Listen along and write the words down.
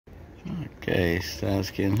Okay,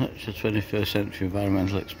 Starsky&Hutch, the 21st century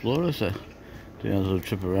environmental explorers, doing a little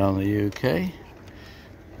trip around the UK,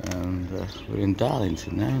 and we're in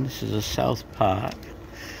Darlington now, and this is a South Park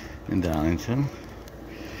in Darlington,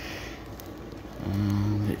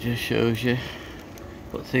 and it just shows you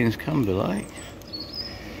what things can be like,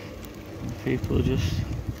 and people just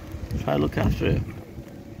try to look after it.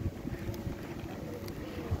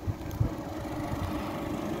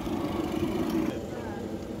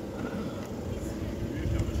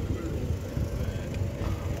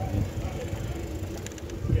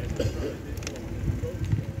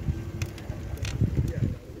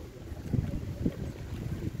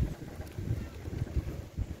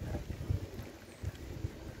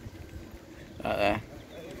 Right there.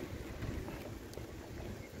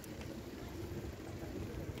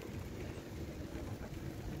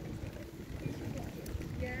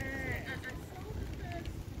 Yeah, I saw the first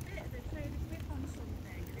bit. They played a clip on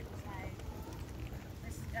something, and it was like,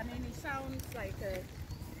 I mean, he sounds like a.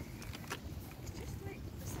 Just like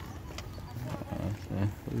the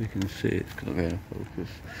sound. As you can see, it's not going to focus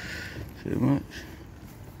too much.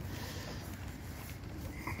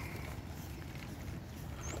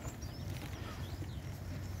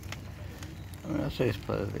 I mean, I'd say it's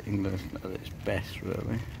probably English at its best,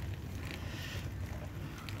 really.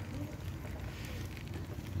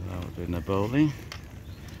 Now we're doing the bowling.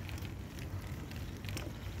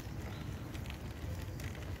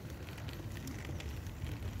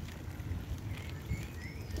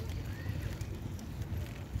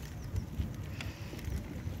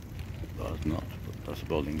 Well, it's not, but that's a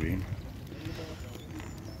bowling green.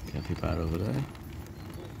 Cafe bar over there.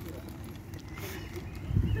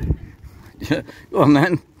 Yeah, go on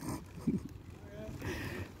then.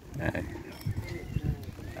 Okay.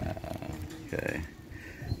 Okay.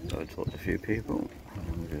 So I talked to a few people.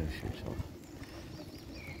 I'm going to shoot off.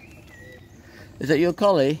 Is that your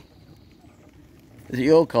collie? Is it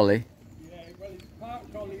your collie? Yeah, well, it's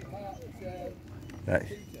part collie, part Right.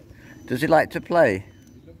 cheetah. Does he like to play?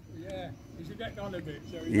 Yeah, he's getting on a bit.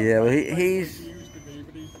 So Yeah, well, he's he used to be,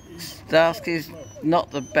 but he's Starsky's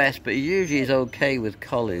not the best, but he usually is okay with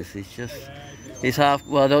collies. He's just, yeah, he's half.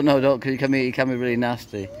 Well, I don't know, because he can be really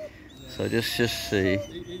nasty. So just see.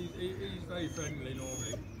 he's very friendly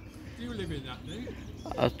normally. Do you live in that, do you?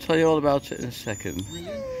 I'll tell you all about it in a second.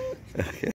 Brilliant. Okay.